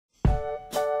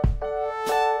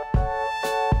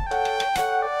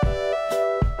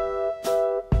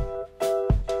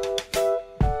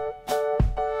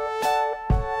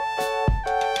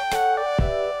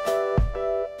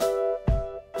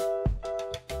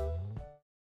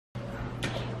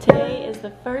Today is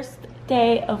the first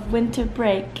day of winter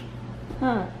break.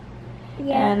 Huh.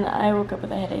 Yeah. And I woke up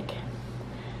with a headache.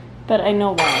 But I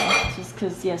know why. Just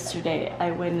because yesterday I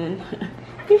went in.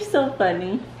 You're so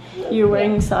funny. You're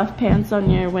wearing soft pants on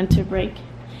your winter break.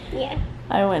 Yeah.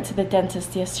 I went to the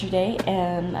dentist yesterday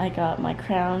and I got my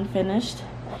crown finished.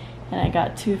 And I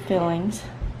got 2 fillings.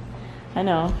 I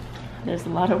know. There's a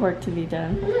lot of work to be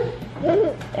done.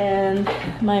 And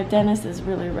my dentist is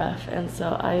really rough. And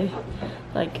so I,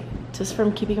 like, just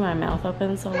from keeping my mouth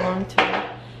open so long too.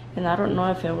 And I don't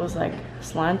know if it was like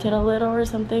slanted a little or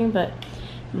something, but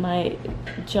my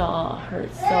jaw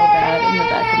hurts so bad in the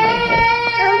back of my head.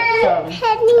 So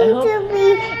I hope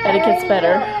that it gets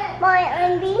better.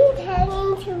 I'm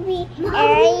pretending to be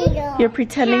Ariel. You're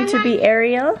pretending to be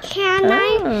Ariel? Can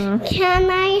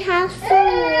I have some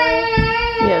milk?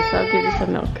 Yes, I'll give you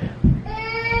some milk.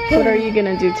 What are you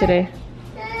gonna do today?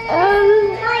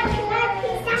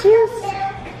 Just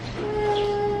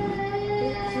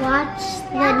watch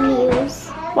the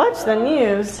news. Watch the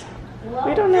news?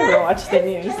 We don't ever watch the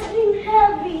news.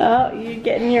 Oh, you're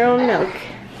getting your own milk.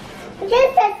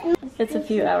 It's a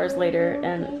few hours later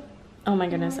and oh my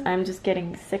goodness, I'm just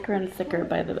getting sicker and sicker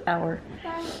by the hour.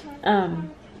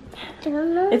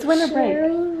 It's winter break.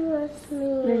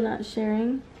 You're not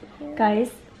sharing?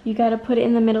 Guys, you gotta put it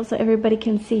in the middle so everybody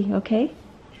can see, okay?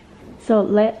 So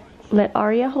let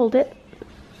Aria hold it.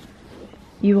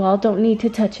 You all don't need to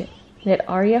touch it. Let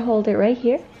Aria hold it right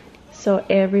here so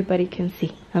everybody can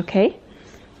see, okay?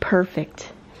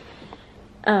 Perfect.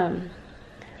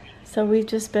 So we've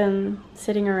just been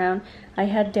sitting around. I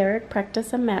had Derek practice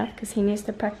some math because he needs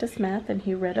to practice math, and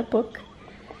he read a book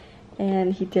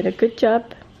and he did a good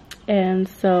job. And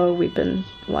so we've been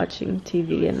watching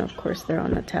TV, and of course they're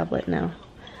on the tablet now.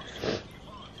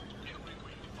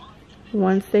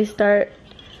 Once they start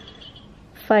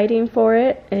fighting for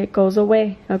it, it goes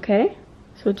away, okay?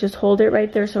 So just hold it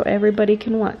right there so everybody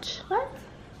can watch. What?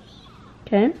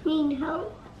 Okay? Need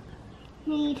help?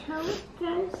 Need help,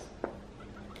 guys?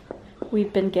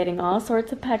 We've been getting all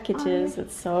sorts of packages.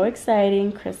 It's so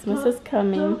exciting. Christmas is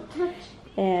coming.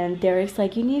 And Derek's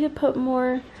like, you need to put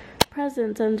more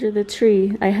presents under the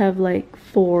tree. I have like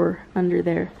 4 under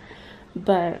there.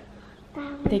 But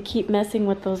they keep messing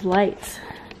with those lights.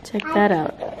 Check that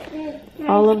out.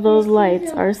 All of those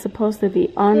lights are supposed to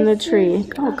be on the tree.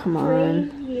 Oh, come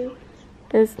on.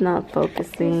 It's not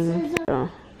focusing. Oh,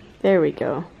 there we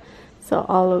go. So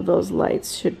all of those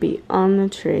lights should be on the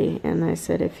tree. And I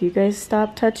said, if you guys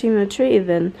stop touching the tree,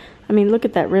 then, I mean, look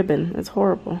at that ribbon. It's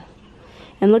horrible.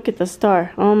 And look at the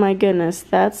star. Oh my goodness.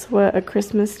 That's what a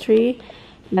Christmas tree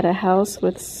at a house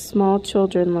with small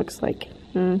children looks like.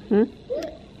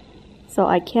 So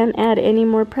I can't add any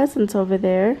more presents over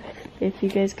there if you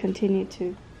guys continue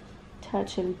to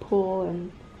touch and pull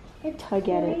and tug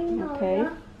at it, okay?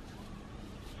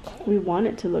 We want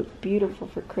it to look beautiful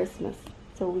for Christmas,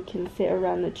 so we can sit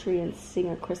around the tree and sing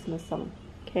a Christmas song,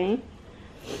 okay?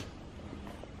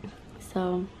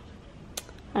 So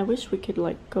I wish we could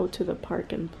like go to the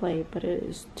park and play, but it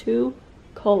is too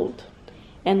cold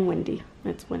and windy.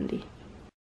 It's windy.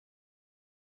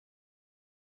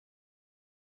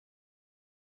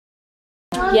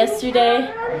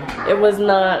 Yesterday, it was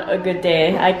not a good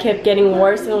day. I kept getting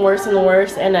worse and worse and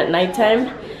worse, and at nighttime,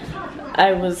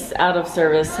 I was out of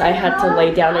service. I had to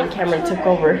lay down and Cameron took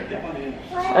over.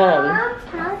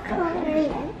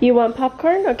 You want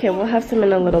popcorn? Okay, we'll have some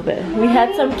in a little bit. We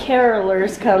had some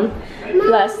carolers come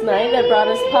last night that brought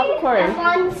us popcorn.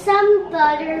 I want some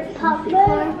buttered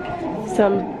popcorn.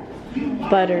 Some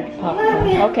buttered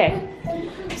popcorn. Okay.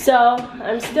 So,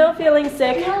 I'm still feeling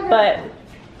sick, but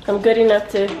I'm good enough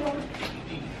to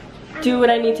do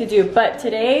what I need to do. But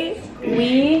today,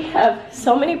 we have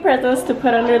so many presents to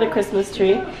put under the Christmas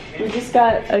tree. We just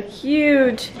got a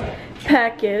huge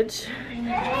package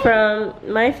from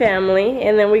my family,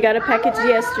 and then we got a package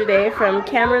yesterday from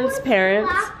Cameron's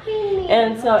parents.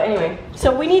 And so anyway,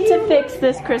 so we need to fix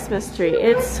this Christmas tree.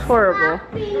 It's horrible.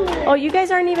 Oh, you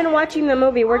guys aren't even watching the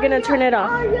movie. We're gonna turn it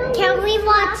off. Can we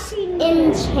watch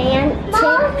Enchanted?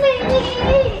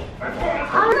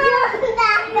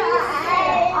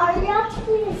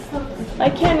 I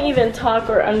can't even talk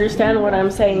or understand what I'm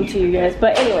saying to you guys.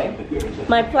 But anyway,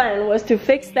 my plan was to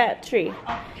fix that tree.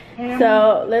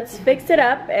 So let's fix it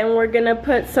up, and we're gonna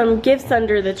put some gifts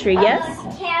under the tree, yes?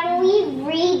 Can we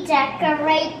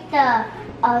redecorate the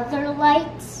other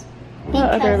lights? What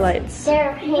other lights?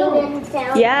 They're hanging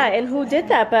down. Yeah, and who did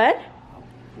that, bud?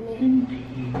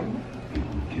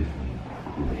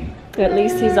 At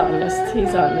least he's honest.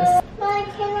 He's honest.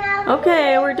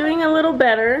 Okay, we're doing a little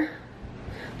better.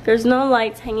 There's no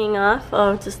lights hanging off.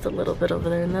 Oh, just a little bit over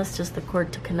there, and that's just the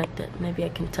cord to connect it. Maybe I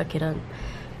can tuck it on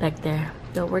back there.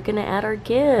 So we're gonna add our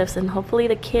gifts, and hopefully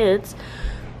the kids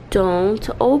don't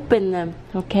open them,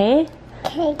 okay?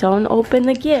 Okay. Don't open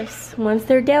the gifts once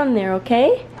they're down there,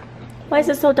 okay? Why is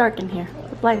it so dark in here?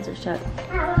 The blinds are shut.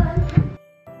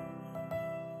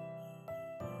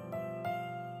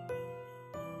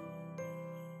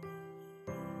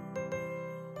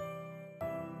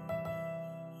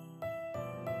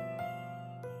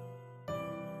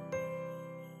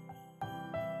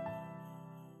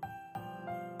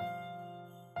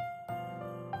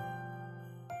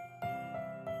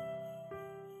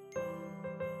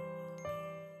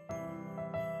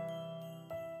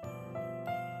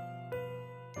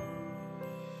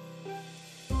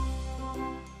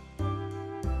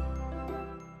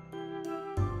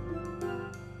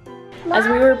 As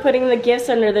we were putting the gifts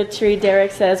under the tree,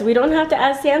 Derek says, we don't have to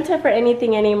ask Santa for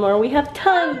anything anymore. We have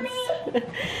tons.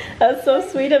 That's so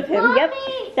sweet of him. Yep,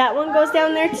 that one goes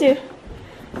down there too.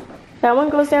 That one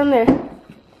goes down there.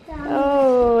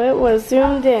 Oh, it was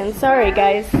zoomed in. Sorry,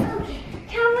 guys.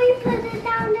 Can we put it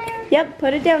down there? Yep,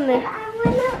 put it down there.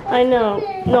 I know.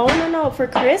 No, for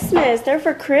Christmas. They're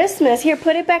for Christmas. Here,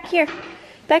 put it back here.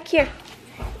 Back here.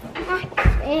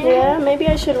 Yeah, maybe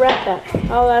I should wrap that.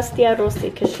 I'll ask Tia Rosie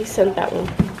because she sent that one.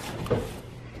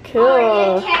 Cool.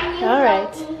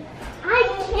 Alright.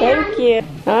 Thank you.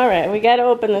 Alright, we gotta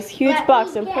open this huge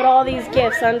box and put all these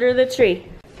gifts under the tree.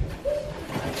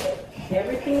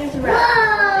 Everything is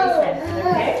wrapped.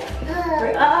 Okay?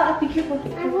 Be careful.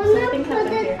 Something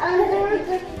happened here.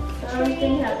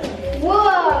 Something happened here.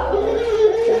 Whoa!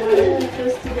 Put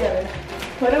those together.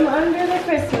 Put them under the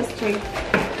Christmas tree.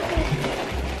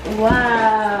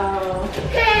 Wow.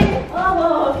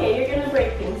 Oh, okay, you're gonna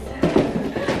break things.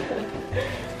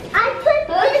 I put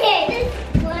this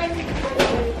one.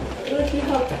 Look at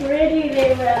how pretty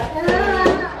they wrap.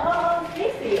 Oh,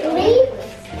 Casey.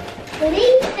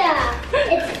 Lita.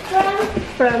 It's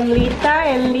from Lita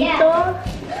and Lito.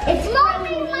 Yeah. It's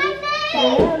Mommy, my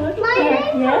name. Yeah, look at that.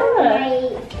 Yeah.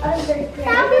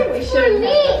 That was for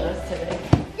me. Those today.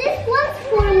 This one's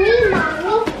for me,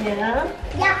 Mommy. Yeah.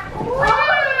 Yeah.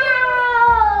 Wow.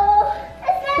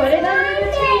 Put it under the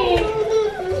tree.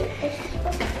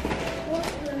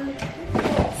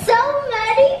 So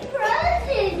many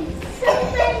presents. So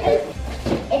many.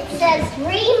 It says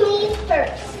read me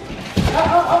first.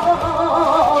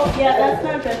 Oh. Yeah, that's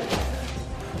not good.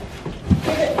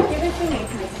 Give it to me,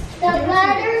 please. The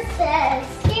letter says,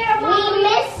 we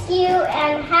miss you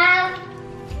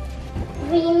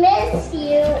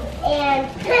and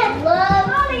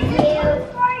love you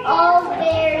all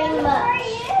very much.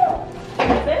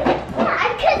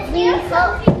 We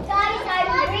hope, guys,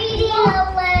 I'm reading a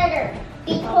letter.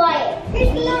 Be quiet. We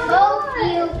hope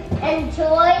you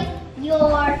enjoy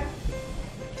your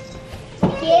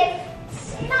gifts.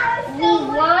 We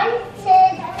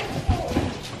wanted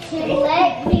to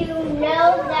let you know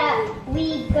that we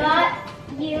got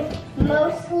you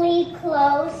mostly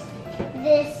clothes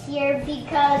this year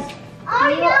because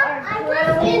you are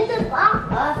growing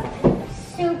up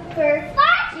super fast.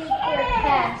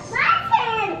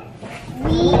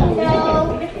 We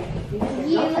know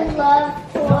you love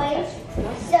toys,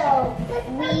 so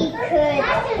we could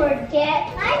forget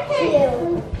to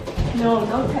No,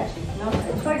 don't touch it. No touch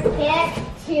it. forget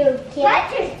to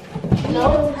get you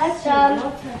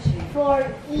some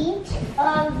for each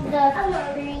of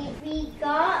the three we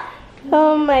got.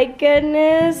 Oh my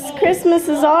goodness, Christmas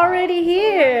is already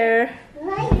here.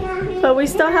 But we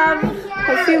still have,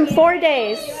 I assume, 4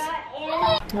 days.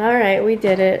 Alright, we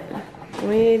did it.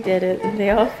 We did it.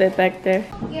 They all fit back there.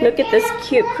 Look at this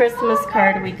cute Christmas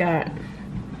card we got.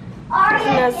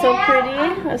 Isn't that so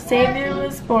pretty? A Savior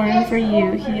was born for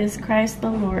you. He is Christ the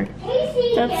Lord.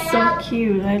 That's so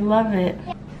cute. I love it.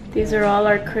 These are all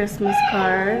our Christmas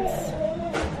cards.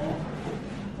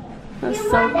 That's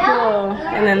so cool.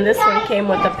 And then this one came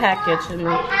with a package, and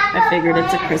I figured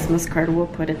it's a Christmas card. We'll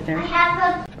put it there.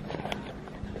 I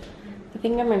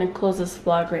think I'm gonna close this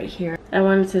vlog right here. I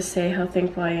wanted to say how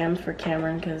thankful I am for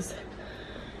Cameron because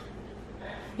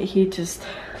he just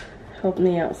helped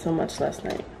me out so much last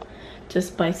night.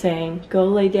 Just by saying, go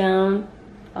lay down,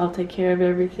 I'll take care of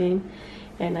everything.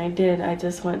 And I did. I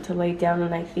just went to lay down,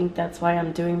 and I think that's why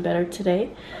I'm doing better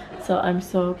today. So I'm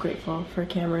so grateful for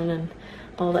Cameron and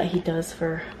all that he does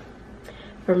for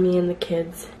me and the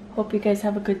kids. Hope you guys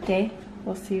have a good day.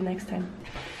 We'll see you next time.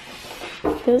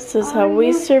 This is how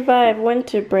we survive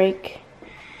winter break.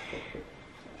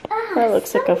 That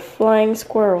looks like a flying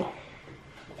squirrel.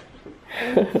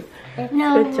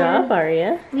 No, good job,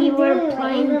 Aria. we were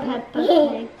playing Peppa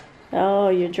Pig. Oh,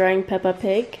 you're drawing Peppa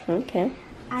Pig? Okay.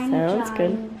 Sounds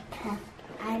good.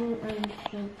 I'm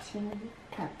painting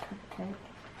Peppa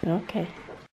Pig. Okay.